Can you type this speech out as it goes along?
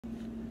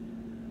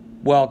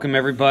Welcome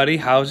everybody,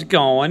 how's it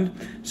going?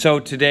 So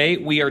today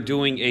we are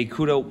doing a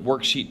Kuta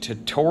worksheet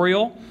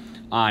tutorial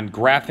on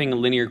graphing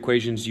linear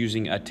equations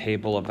using a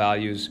table of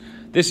values.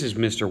 This is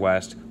Mr.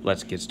 West,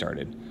 let's get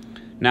started.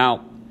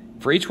 Now,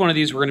 for each one of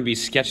these we're going to be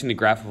sketching the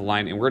graph of a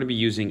line and we're going to be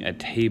using a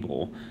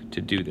table to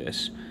do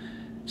this.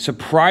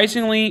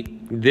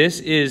 Surprisingly, this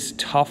is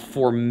tough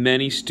for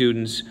many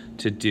students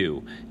to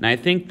do. And I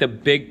think the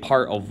big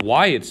part of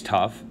why it's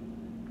tough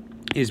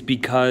is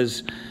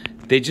because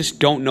they just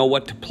don't know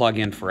what to plug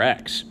in for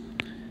x.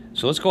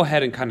 So let's go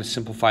ahead and kind of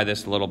simplify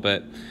this a little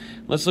bit.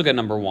 Let's look at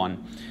number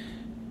one.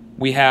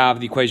 We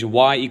have the equation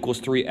y equals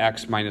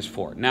 3x minus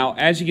 4. Now,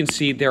 as you can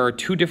see, there are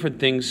two different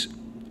things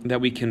that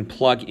we can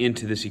plug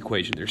into this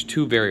equation. There's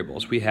two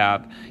variables. We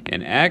have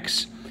an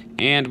x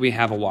and we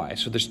have a y.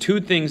 So there's two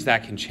things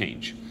that can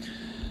change.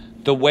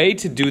 The way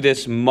to do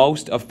this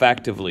most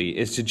effectively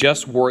is to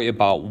just worry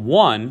about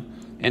one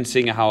and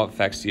seeing how it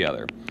affects the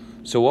other.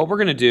 So what we're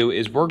going to do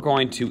is we're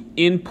going to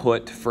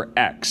input for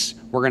x.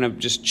 We're going to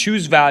just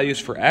choose values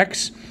for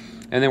x,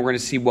 and then we're going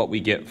to see what we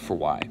get for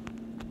y.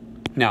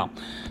 Now,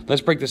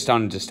 let's break this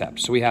down into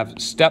steps. So we have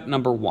step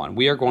number one.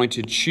 We are going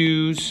to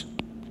choose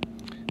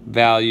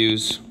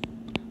values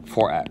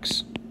for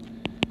x.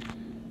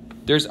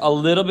 There's a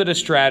little bit of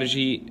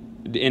strategy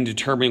in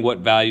determining what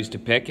values to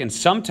pick, and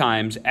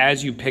sometimes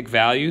as you pick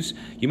values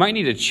you might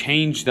need to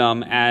change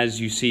them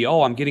as you see,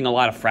 oh, I'm getting a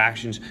lot of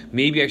fractions,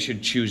 maybe I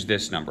should choose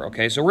this number.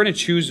 Okay, so we're going to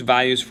choose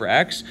values for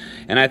x,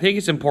 and I think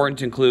it's important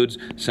to include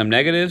some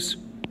negatives,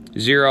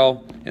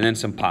 0, and then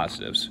some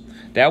positives.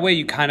 That way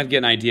you kind of get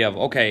an idea of,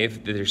 okay,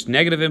 if there's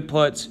negative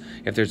inputs,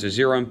 if there's a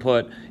 0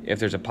 input, if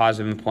there's a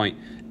positive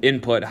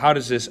input, how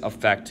does this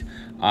affect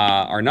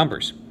our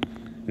numbers?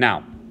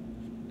 Now,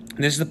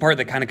 this is the part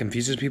that kind of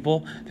confuses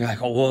people. They're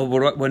like, oh,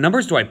 well, what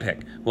numbers do I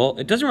pick? Well,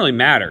 it doesn't really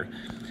matter.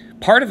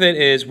 Part of it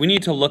is we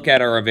need to look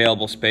at our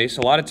available space.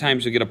 A lot of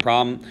times you'll get a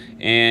problem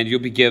and you'll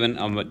be given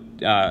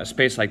a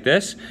space like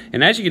this.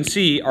 And as you can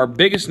see, our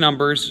biggest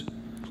numbers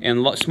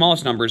and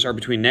smallest numbers are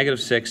between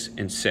 -6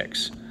 and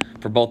 6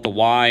 for both the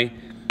y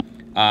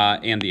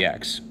and the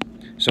x.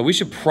 So we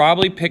should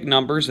probably pick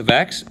numbers of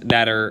x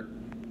that are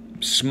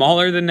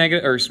smaller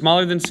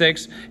than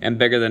 6 and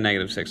bigger than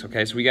 -6.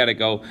 Okay, so we got to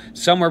go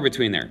somewhere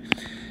between there.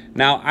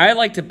 Now, I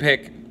like to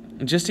pick,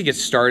 just to get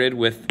started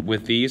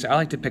with these, I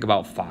like to pick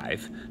about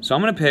 5. So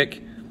I'm going to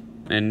pick,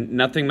 and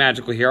nothing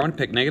magical here, I'm going to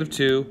pick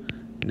 -2,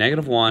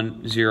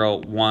 -1,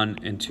 0, 1,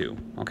 and 2.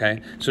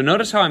 Okay, so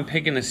notice how I'm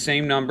picking the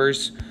same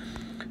numbers,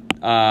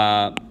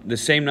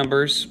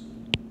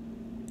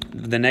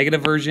 the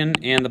negative version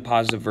and the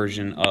positive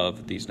version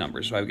of these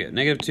numbers. So I get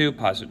 -2,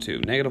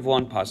 +2,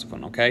 -1,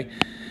 +1, okay?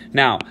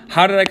 Now,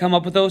 how did I come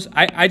up with those?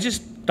 I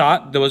just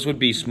thought those would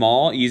be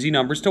small, easy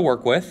numbers to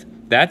work with.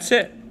 That's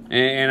it.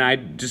 And I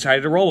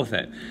decided to roll with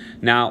it.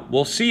 Now,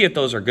 we'll see if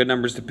those are good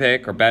numbers to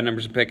pick or bad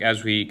numbers to pick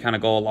as we kind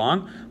of go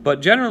along.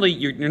 But generally,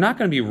 you're not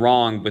going to be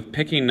wrong with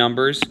picking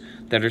numbers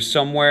that are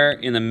somewhere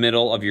in the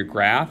middle of your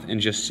graph and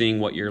just seeing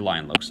what your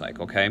line looks like,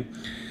 okay?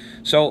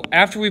 So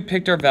after we've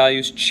picked our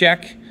values,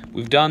 check.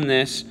 We've done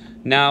this.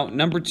 Now,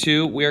 number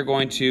two, we are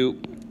going to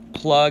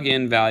plug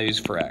in values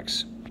for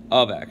x,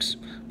 of x.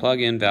 Plug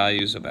in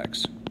values of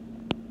x,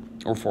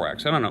 or for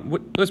x. I don't know.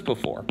 Let's put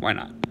 4. Why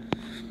not?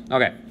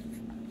 Okay.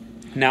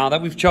 Now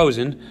that we've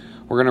chosen,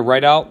 we're going to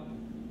write out,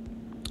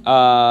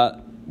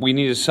 we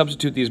need to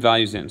substitute these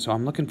values in. So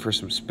I'm looking for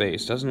some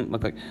space. Doesn't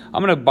look like,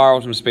 I'm going to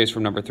borrow some space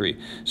from number 3.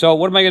 So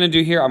what am I going to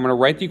do here? I'm going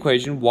to write the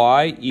equation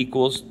y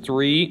equals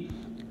 3.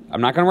 I'm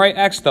not going to write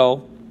x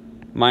though.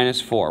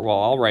 -4. Well,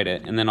 I'll write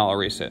it and then I'll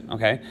erase it,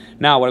 okay?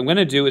 Now, what I'm going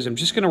to do is I'm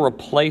just going to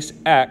replace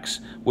x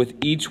with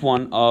each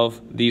one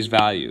of these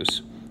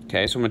values,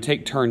 okay? So I'm going to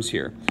take turns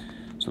here.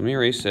 So let me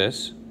erase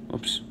this.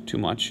 Oops, too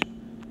much.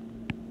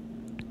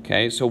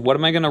 Okay, so what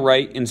am I going to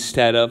write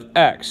instead of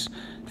x?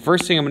 The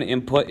first thing I'm going to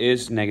input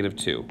is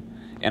 -2.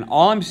 And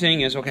all I'm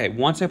saying is, okay,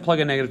 once I plug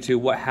in -2,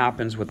 what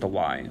happens with the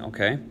y,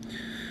 okay?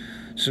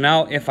 So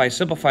now if I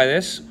simplify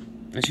this,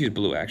 let's use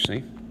blue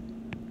actually.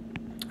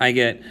 I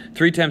get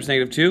 3 times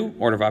 -2,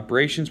 order of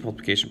operations,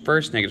 multiplication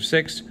first,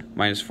 -6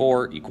 minus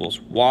 4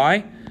 equals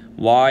y.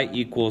 Y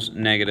equals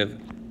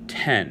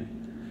 -10.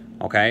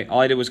 Okay, all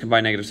I did was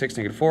combine -6,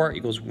 -4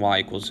 equals y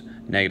equals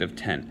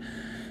 -10.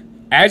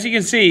 As you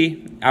can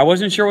see, I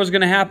wasn't sure what was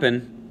going to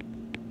happen.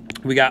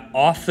 We got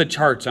off the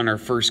charts on our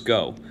first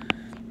go.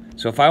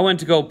 So if I went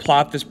to go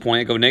plot this point,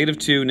 I go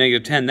 -2,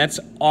 -10, that's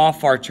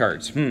off our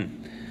charts.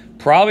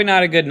 Probably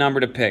not a good number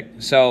to pick.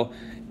 So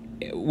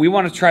we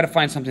want to try to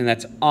find something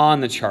that's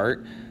on the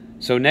chart.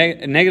 So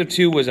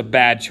 -2 was a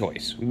bad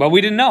choice, but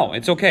we didn't know.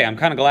 It's okay. I'm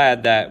kind of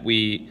glad that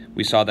we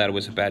saw that it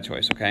was a bad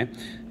choice, okay?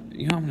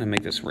 You know, I'm going to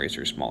make this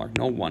eraser smaller.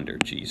 No wonder,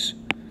 geez.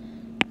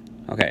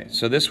 Okay,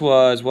 so this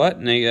was what?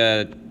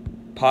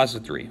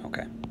 +3,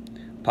 okay.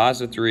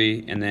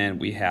 +3, and then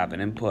we have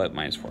an input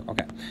 -4,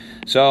 okay.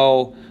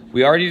 So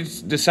we already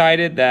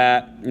decided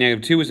that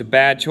 -2 was a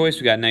bad choice.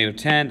 We got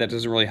 -10. That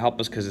doesn't really help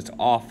us because it's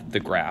off the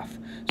graph.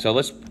 So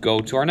let's go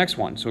to our next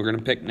one. So we're going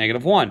to pick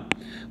 -1.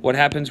 What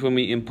happens when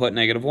we input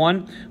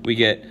 -1? We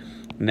get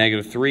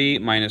Negative 3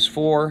 minus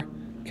 4.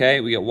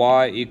 Okay, we get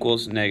y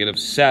equals negative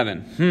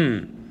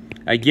 7.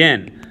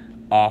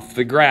 Again, off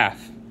the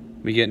graph.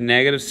 We get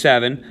negative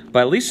 7, but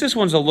at least this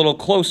one's a little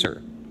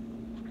closer.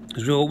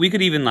 So we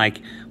could even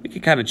we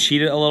could kind of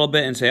cheat it a little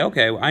bit and say,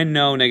 okay, I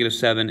know negative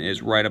 7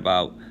 is right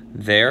about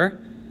there.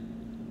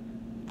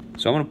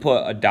 So I'm going to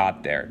put a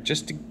dot there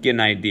just to get an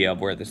idea of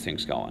where this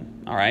thing's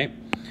going. All right.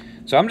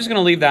 So I'm just going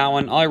to leave that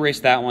one. I'll erase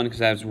that one because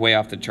that's way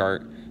off the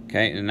chart.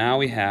 Okay. And now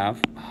we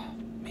have,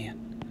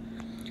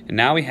 and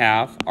now we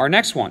have our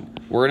next one.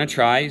 We're going to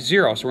try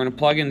 0. So we're going to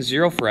plug in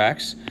 0 for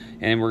x,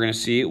 and we're going to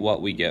see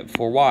what we get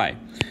for y.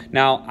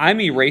 Now, I'm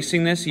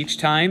erasing this each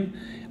time.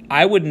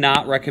 I would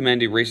not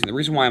recommend erasing. The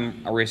reason why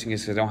I'm erasing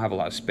is because I don't have a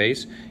lot of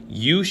space.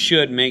 You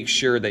should make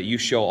sure that you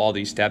show all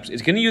these steps.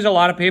 It's going to use a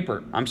lot of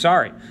paper. I'm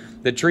sorry.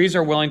 The trees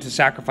are willing to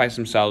sacrifice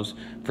themselves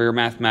for your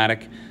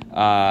mathematic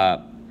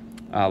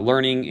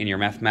learning and your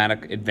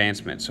mathematic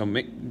advancement. So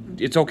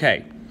it's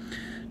okay.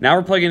 Now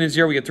we're plugging in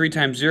 0. We get 3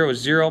 times 0 is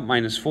 0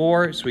 minus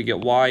 4. So we get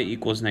y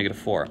equals negative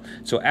 4.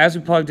 So as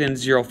we plugged in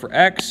 0 for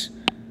x,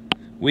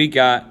 we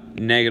got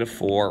negative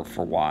 4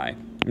 for y.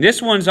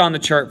 This one's on the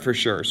chart for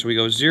sure. So we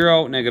go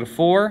 0, negative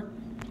 4.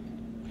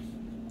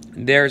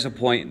 There's a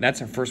point.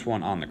 That's our first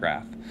one on the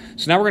graph.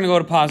 So now we're going to go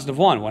to positive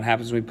 1. What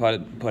happens when we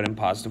put in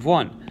positive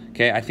 1?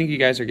 Okay, I think you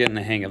guys are getting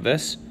the hang of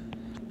this.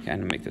 Okay, I'm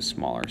going to make this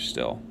smaller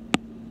still.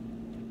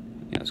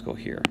 Yeah, let's go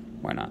here.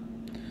 Why not?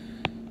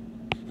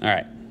 All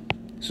right.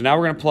 So now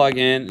we're going to plug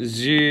in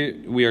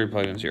 0. We already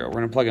plugged in 0. We're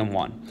going to plug in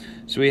 1.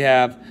 So we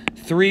have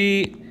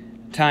 3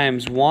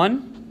 times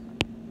 1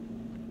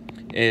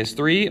 is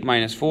 3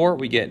 minus 4.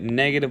 We get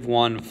negative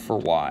 1 for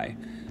y.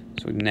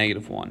 So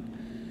negative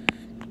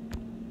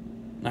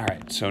 1. All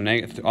right. So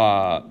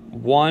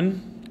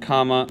 1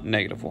 comma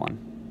negative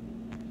 1.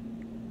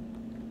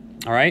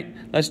 All right.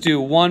 Let's do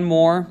one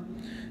more.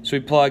 So we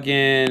plug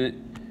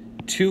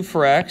in 2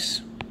 for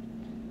x.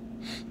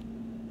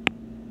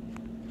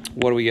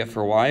 What do we get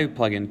for y? We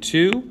plug in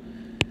 2.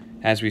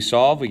 As we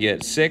solve, we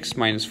get 6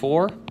 minus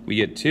 4. We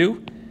get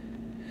 2.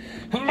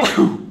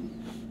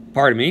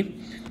 Pardon me.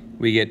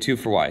 We get 2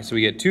 for y. So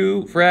we get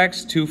 2 for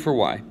x, 2 for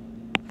y.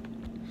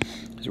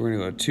 So we're going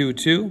to go 2,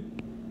 2,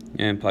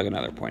 and plug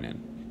another point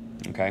in.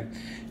 Okay.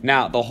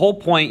 Now, the whole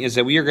point is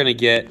that we are going to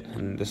get,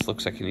 and this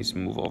looks like it needs to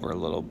move over a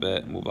little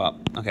bit, move up.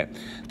 Okay.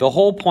 The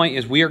whole point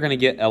is we are going to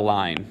get a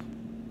line.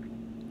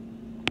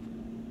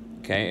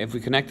 Okay, if we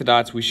connect the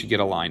dots, we should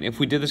get a line. If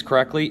we did this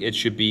correctly, it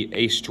should be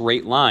a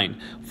straight line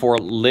for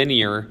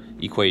linear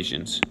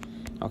equations.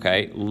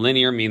 Okay,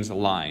 linear means a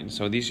line.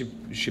 So these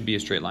should be a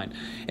straight line.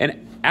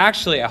 And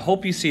actually, I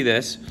hope you see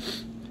this.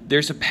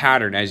 There's a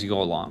pattern as you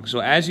go along. So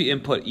as you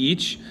input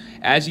each,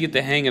 as you get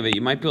the hang of it,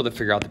 you might be able to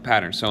figure out the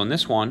pattern. So in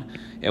this one,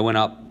 it went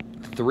up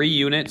 3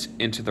 units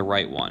into the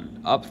right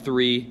one, up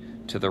 3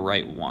 to the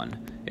right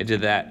 1. It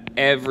did that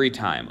every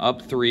time.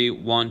 Up 3,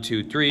 1,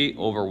 2, 3,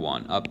 over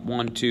 1. Up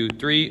 1, 2,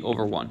 3,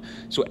 over 1.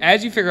 So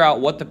as you figure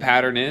out what the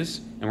pattern is,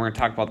 and we're going to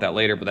talk about that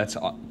later, but that's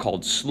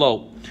called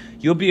slope,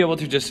 you'll be able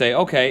to just say,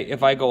 okay,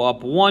 if I go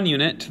up 1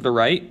 unit to the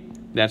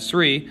right, that's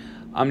 3,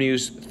 I'm going to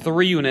use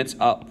 3 units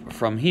up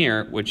from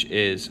here, which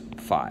is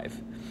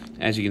 5.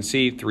 As you can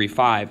see, 3,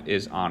 5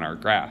 is on our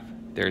graph.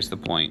 There's the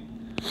point,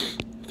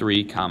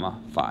 3,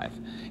 5.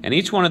 And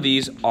each one of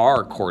these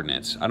are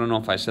coordinates. I don't know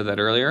if I said that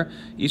earlier.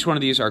 Each one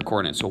of these are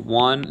coordinates. So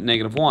 1,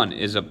 negative 1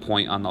 is a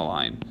point on the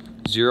line.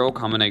 0,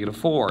 negative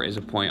 4 is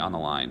a point on the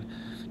line.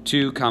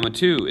 2,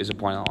 2 is a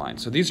point on the line.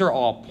 So these are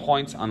all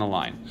points on the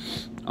line.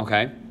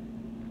 Okay?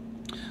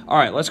 All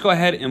right, let's go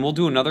ahead and we'll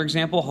do another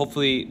example.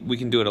 Hopefully we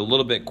can do it a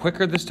little bit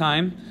quicker this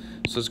time.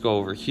 So let's go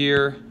over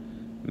here,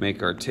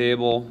 make our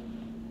table,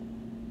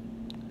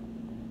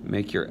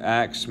 make your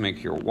x,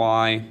 make your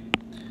y.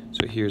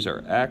 So here's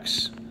our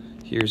x.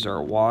 Here's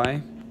our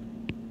y,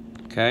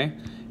 okay?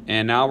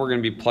 And now we're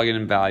going to be plugging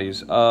in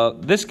values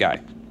of this guy.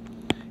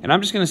 And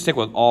I'm just going to stick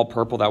with all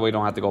purple. That way we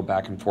don't have to go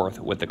back and forth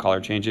with the color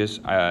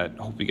changes. I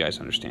hope you guys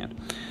understand.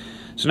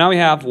 So now we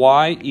have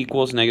y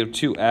equals negative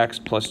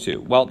 2x plus 2.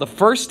 Well, the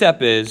first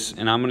step is,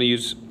 and I'm going to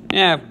use,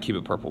 keep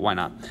it purple. Why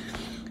not?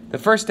 The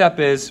first step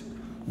is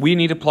we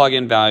need to plug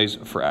in values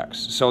for x.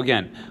 So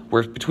again,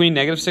 we're between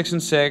negative 6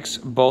 and 6,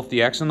 both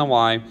the x and the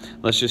y.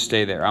 Let's just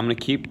stay there. I'm going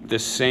to keep the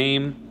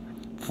same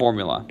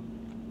formula.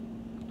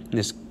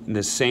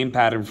 This same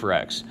pattern for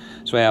x.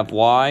 So I have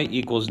y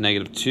equals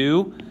negative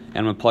 2, and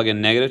I'm going to plug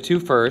in negative 2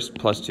 first,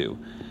 plus 2.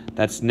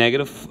 That's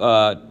negative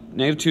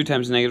 2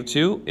 times negative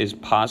 2 is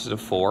positive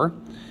 4,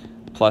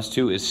 plus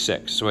 2 is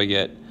 6. So I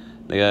get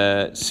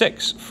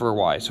 6 for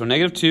y. So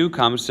negative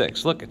 2,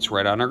 6. Look, it's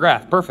right on our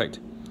graph. Perfect.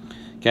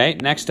 Okay,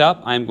 next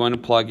up, I'm going to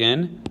plug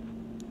in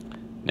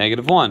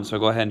negative 1. So I'll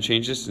go ahead and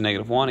change this to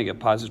negative 1. I get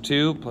positive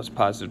 2 plus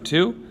positive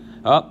 2.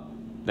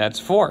 That's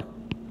 4.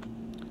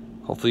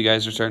 Hopefully you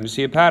guys are starting to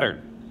see a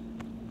pattern.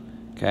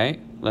 Okay,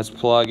 let's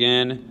plug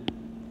in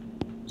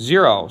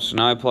 0. So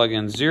now I plug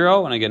in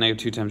 0, and I get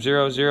negative 2 times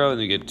 0, 0,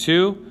 and I get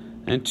 2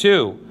 and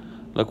 2.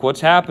 Look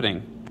what's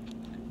happening.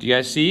 Do you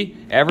guys see?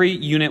 Every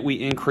unit we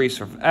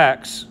increase of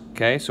x,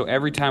 okay, so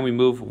every time we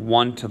move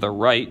 1 to the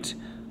right,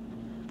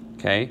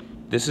 okay?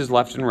 This is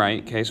left and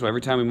right, okay? So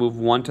every time we move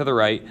 1 to the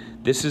right,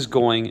 this is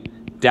going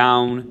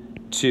down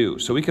 2.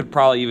 So we could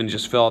probably even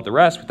just fill out the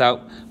rest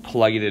without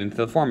plugging it into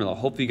the formula.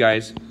 Hopefully you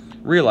guys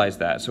realize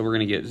that. So we're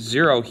going to get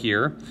 0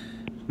 here,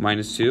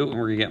 minus 2, and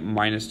we're going to get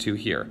minus 2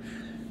 here.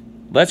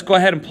 Let's go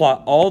ahead and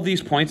plot all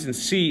these points and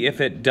see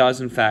if it does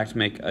in fact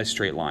make a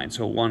straight line.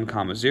 So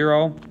 1,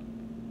 0,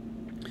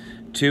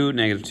 2,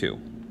 negative 2.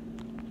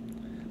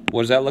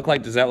 What does that look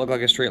like? Does that look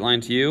like a straight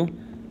line to you?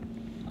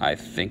 I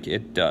think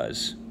it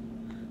does.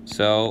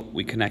 So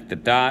we connect the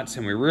dots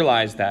and we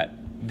realize that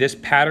this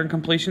pattern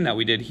completion that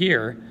we did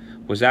here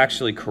was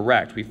actually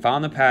correct. We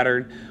found the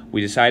pattern.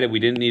 We decided we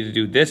didn't need to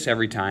do this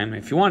every time.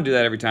 If you want to do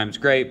that every time, it's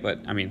great, but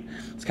I mean,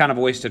 it's kind of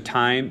a waste of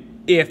time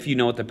if you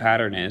know what the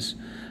pattern is.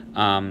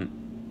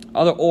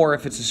 Or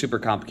if it's a super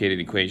complicated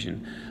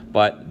equation.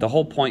 But the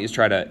whole point is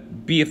try to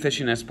be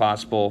efficient as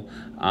possible,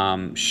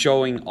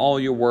 showing all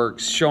your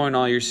works, showing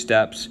all your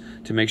steps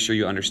to make sure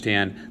you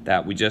understand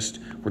that we're just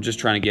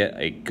trying to get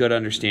a good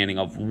understanding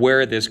of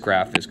where this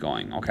graph is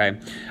going, okay?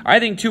 I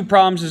think 2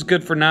 problems is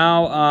good for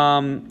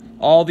now.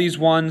 All these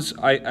ones,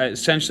 I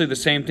essentially the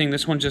same thing.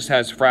 This one just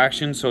has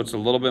fractions, so it's a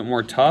little bit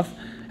more tough.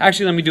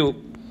 Actually, let me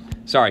do,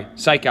 sorry,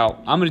 psych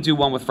out. I'm gonna do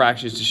one with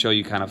fractions to show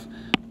you kind of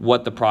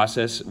what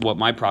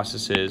my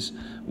process is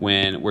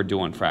when we're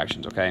doing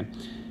fractions, okay?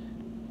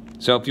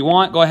 So if you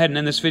want, go ahead and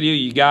end this video.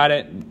 You got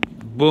it.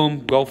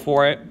 Boom, go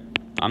for it.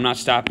 I'm not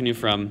stopping you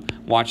from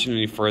watching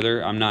any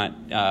further. I'm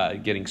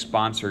not getting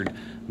sponsored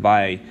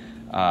by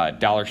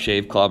Dollar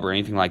Shave Club or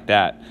anything like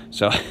that.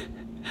 So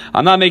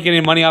I'm not making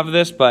any money off of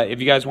this, but if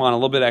you guys want a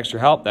little bit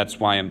extra help, that's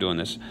why I'm doing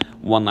this.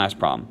 One last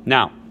problem.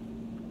 Now,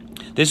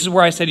 this is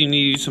where I said you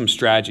need to use some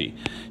strategy.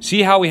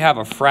 See how we have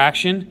a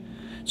fraction?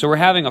 So we're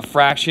having a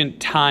fraction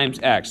times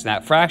x.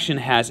 That fraction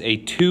has a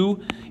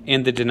 2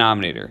 in the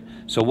denominator.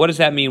 So what does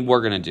that mean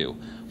we're going to do?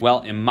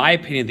 Well, in my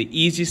opinion, the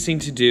easiest thing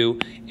to do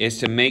is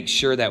to make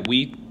sure that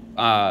we,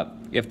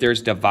 if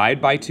there's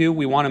divide by 2,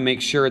 we want to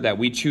make sure that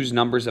we choose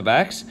numbers of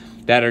x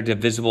that are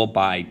divisible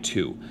by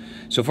 2.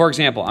 So for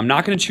example, I'm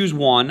not going to choose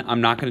 1,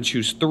 I'm not going to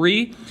choose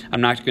 3,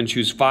 I'm not going to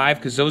choose 5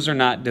 because those are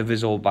not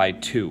divisible by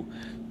 2.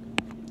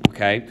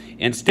 Okay?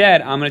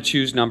 Instead, I'm going to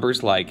choose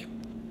numbers like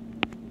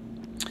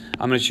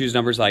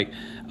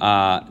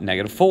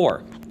negative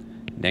 4,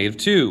 negative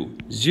 2,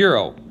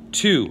 0,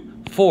 2,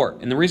 4.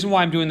 And the reason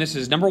why I'm doing this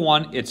is, number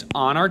 1, it's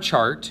on our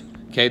chart.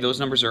 Okay, those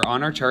numbers are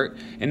on our chart.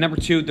 And number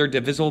 2, they're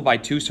divisible by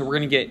 2, so we're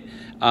going to get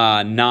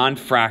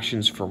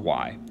non-fractions for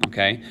y.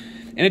 Okay?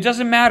 And it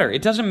doesn't matter.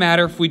 It doesn't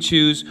matter if we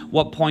choose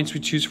what points we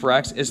choose for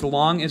x, as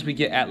long as we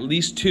get at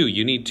least 2.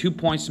 You need 2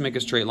 points to make a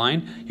straight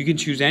line. You can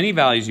choose any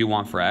values you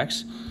want for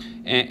x.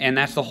 And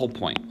that's the whole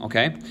point,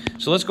 okay?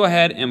 So let's go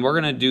ahead and we're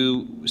going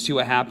to see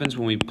what happens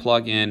when we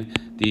plug in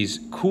these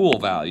cool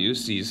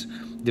values, these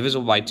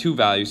divisible by 2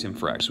 values in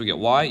for x. We get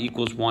y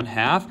equals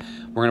 1/2.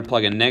 We're going to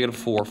plug in negative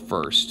 4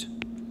 first,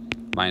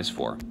 minus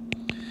 4.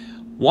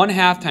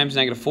 1/2 times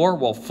negative 4,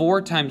 well,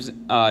 4 times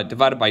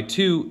divided by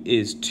 2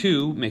 is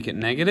 2, make it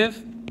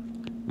negative,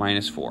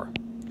 minus 4.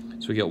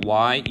 So we get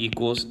y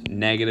equals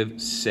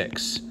negative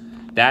 6.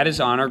 That is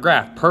on our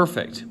graph,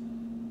 perfect.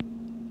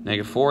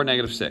 Negative 4,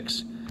 negative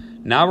 6.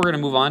 Now we're going to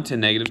move on to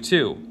negative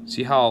 2.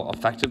 See how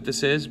effective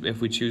this is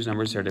if we choose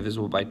numbers that are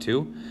divisible by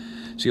 2?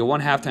 So you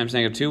get 1/2 times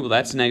negative 2. Well,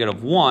 that's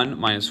negative 1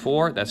 minus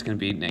 4. That's going to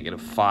be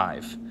negative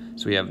 5.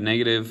 So we have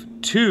negative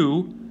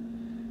 2,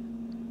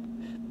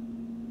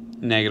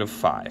 negative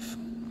 5.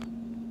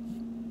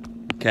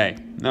 Okay,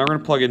 now we're going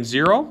to plug in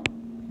 0.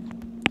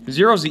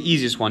 0 is the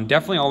easiest one.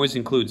 Definitely always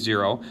include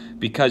 0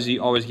 because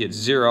you always get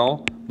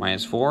 0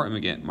 minus 4, and we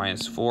get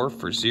minus 4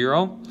 for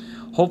 0.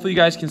 Hopefully you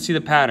guys can see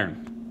the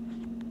pattern.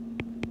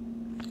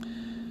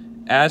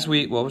 As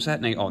we, what was that?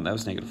 Oh, that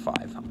was negative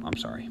 5. I'm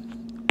sorry.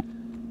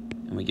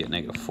 And we get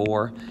negative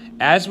 4.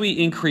 As we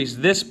increase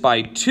this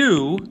by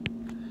 2,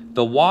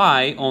 the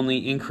y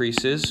only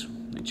increases,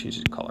 let me change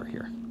the color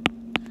here.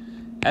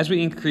 As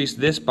we increase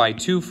this by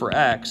 2 for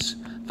x,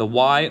 the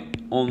y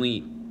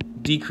only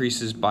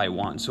decreases by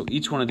 1. So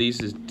each one of these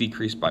is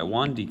decreased by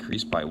 1,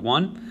 decreased by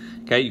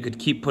 1. Okay, you could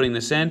keep putting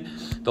this in.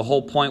 The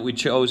whole point we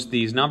chose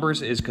these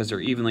numbers is because they're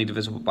evenly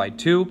divisible by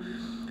 2.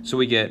 So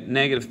we get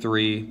negative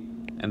 3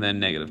 and then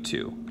negative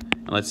 2.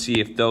 And let's see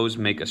if those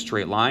make a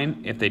straight line.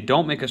 If they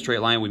don't make a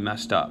straight line, we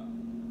messed up.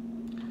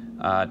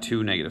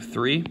 2, negative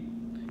 3,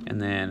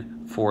 and then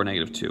 4,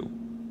 negative 2.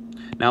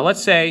 Now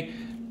let's say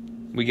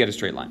we get a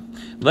straight line.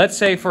 Let's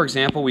say, for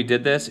example, we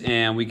did this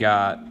and we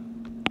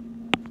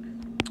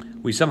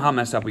somehow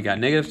messed up. We got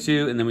negative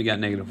 2 and then we got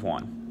negative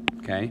 1.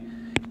 Okay?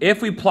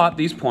 If we plot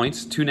these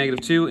points, 2,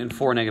 negative 2, and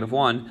 4, negative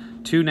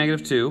 1, 2,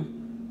 negative 2,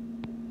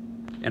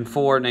 and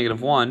 4,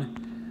 negative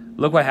 1,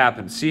 look what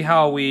happens. See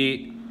how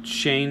we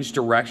change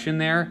direction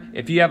there?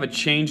 If you have a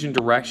change in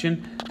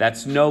direction,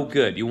 that's no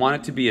good. You want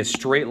it to be a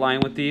straight line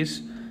with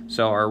these.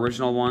 So our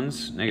original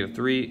ones, negative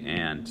 3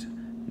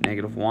 and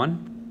negative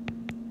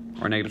 1,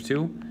 or negative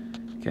 2.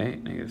 Okay,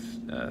 negative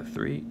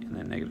 3 and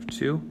then negative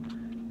 2,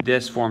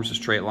 this forms a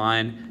straight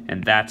line,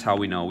 and that's how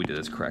we know we did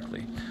this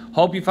correctly.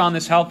 Hope you found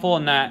this helpful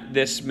and that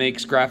this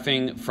makes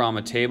graphing from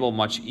a table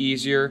much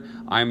easier.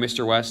 I'm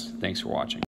Mr. West. Thanks for watching.